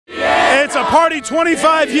It's a party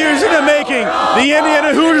 25 years in the making. The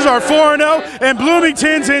Indiana Hoosiers are 4-0, and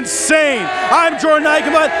Bloomington's insane. I'm Jordan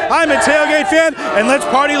Eichenblatt. I'm a Tailgate fan, and let's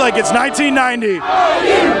party like it's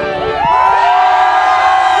 1990.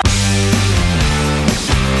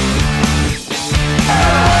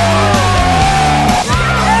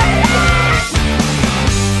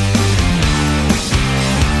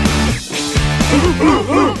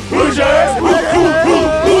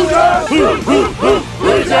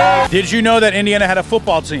 Did you know that Indiana had a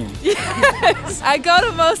football team? Yes, I go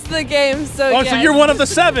to most of the games, so Oh, yes. so you're one of the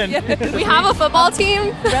 7. Yes. We have a football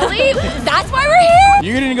team? Really? That's why we're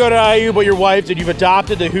here? You didn't go to IU, but your wife did. You've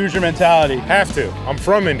adopted the Hoosier mentality. Have to. I'm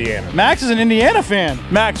from Indiana. Max is an Indiana fan.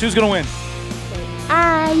 Max, who's gonna win?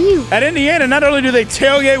 IU. At Indiana, not only do they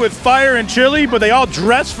tailgate with fire and chili, but they all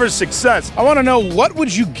dress for success. I want to know, what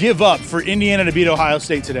would you give up for Indiana to beat Ohio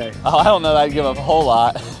State today? Oh, I don't know that I'd give up a whole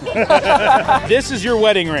lot. This is your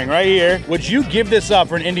wedding ring right here. Would you give this up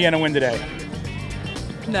for an Indiana win today?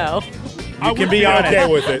 No. You can be honest. Okay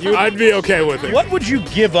with it. I'd be okay with it. What would you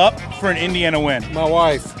give up for an Indiana win? My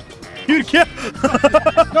wife. You'd give...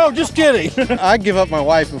 No, just kidding. I'd give up my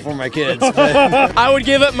wife before my kids. I would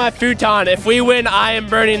give up my futon. If we win, I am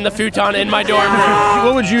burning the futon in my dorm room.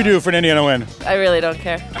 What would you do for an Indiana win? I really don't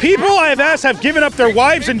care. People I've asked have given up their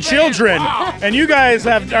wives and children, and you guys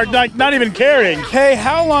are like not even caring. Hey,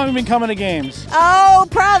 how long have you been coming to games? Oh,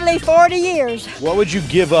 probably 40 years. What would you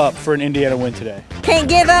give up for an Indiana win today? Can't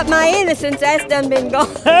give up my innocence, that's done been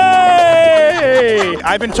gone. Hey!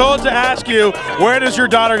 I've been told to ask you, where does your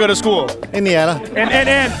daughter go to school? Indiana.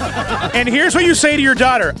 And here's what you say to your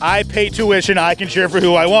daughter. I pay tuition, I can cheer for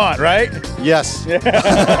who I want, right? Yes. I'm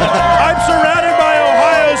surrounded by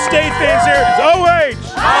Ohio State fans here. OH!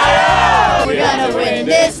 We're gonna win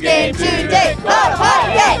this game today.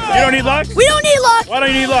 You don't need luck? We don't need luck, Why don't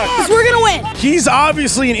you need luck? because we're gonna win. He's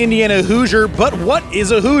obviously an Indiana Hoosier, but what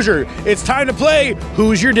is a Hoosier? It's time to play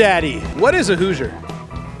Who's Your Daddy? What is a Hoosier?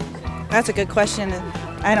 That's a good question.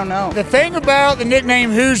 I don't know. The thing about the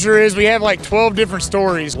nickname Hoosier is we have like 12 different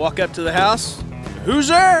stories. Walk up to the house. Who's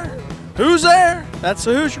there? Who's there? That's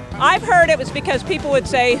a Hoosier. I've heard it was because people would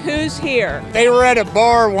say, "Who's here?" They were at a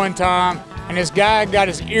bar one time, and this guy got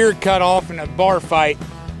his ear cut off in a bar fight,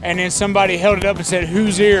 and then somebody held it up and said,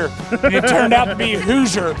 "Who's here?" And it turned out to be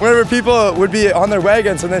Hoosier. Whenever people would be on their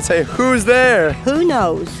wagons and they'd say, "Who's there?" Who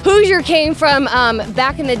knows? Hoosier came from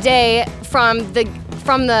back in the day from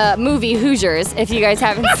the movie Hoosiers, if you guys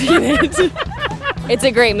haven't seen it. It's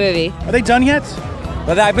a great movie. Are they done yet?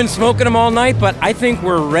 But I've been smoking them all night, but I think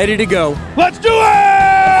we're ready to go. Let's do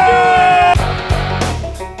it!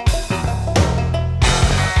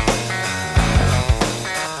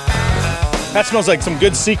 That smells like some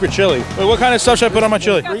good secret chili. Wait, what kind of stuff should I put on my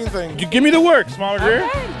chili? Green thing. Give me the works, Smaller Deer.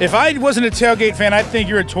 If I wasn't a Tailgate fan, I'd think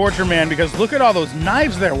you're a torture man because look at all those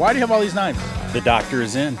knives there. Why do you have all these knives? The doctor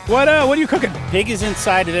is in. What are you cooking? Pig is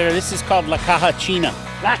inside of there. This is called La Caja China.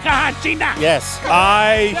 La Caja China. Yes.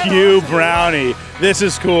 IU brownie. This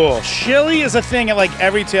is cool. Chili is a thing at like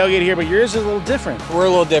every tailgate here, but yours is a little different. We're a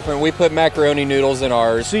little different. We put macaroni noodles in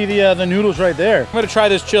ours. See the noodles right there. I'm gonna try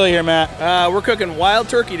this chili here, Matt. We're cooking wild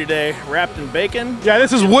turkey today, wrapped in bacon. Yeah,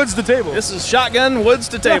 this is woods to table. This is shotgun woods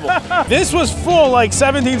to table. This was full like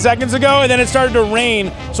 17 seconds ago, and then it started to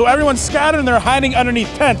rain, so everyone's scattered and they're hiding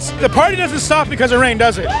underneath tents. The party doesn't stop because of rain,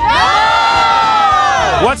 does it?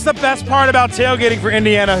 What's the best part about tailgating for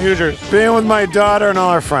Indiana Hoosiers? Being with my daughter and all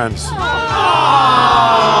our friends.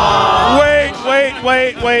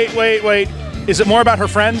 Wait. Is it more about her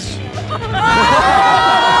friends?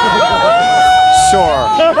 Sure.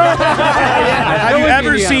 Have you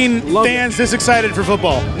ever seen fans this excited for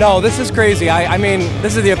football? No, this is crazy. I mean,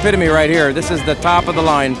 this is the epitome right here. This is the top of the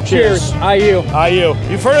line. Cheers. IU.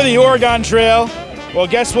 You've heard of the Oregon Trail? Well,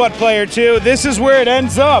 guess what, player two? This is where it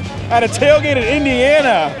ends up, at a tailgate in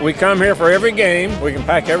Indiana. We come here for every game. We can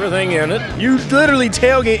pack everything in it. You literally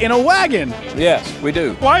tailgate in a wagon. Yes, we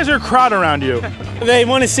do. Why is there a crowd around you? They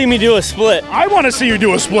want to see me do a split. I want to see you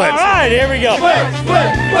do a split. All right, here we go.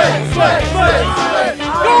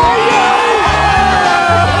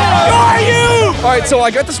 All right, so I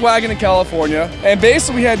got this wagon in California, and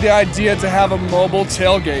basically we had the idea to have a mobile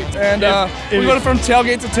tailgate. And we go from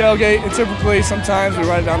tailgate to tailgate, and typically sometimes we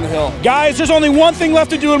ride it down the hill. Guys, there's only one thing left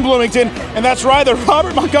to do in Bloomington, and that's ride the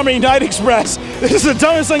Robert Montgomery Night Express. This is the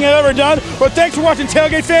dumbest thing I've ever done, but thanks for watching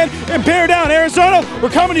Tailgate Fan, and bear down, Arizona. We're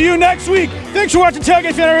coming to you next week. Thanks for watching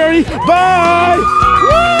Tailgate Fan, everybody. Bye!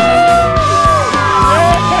 Yeah.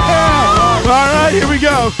 All right, here we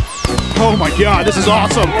go. Oh my God, this is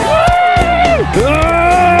awesome. Come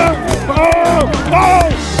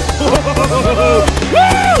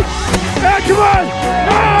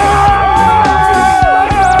on!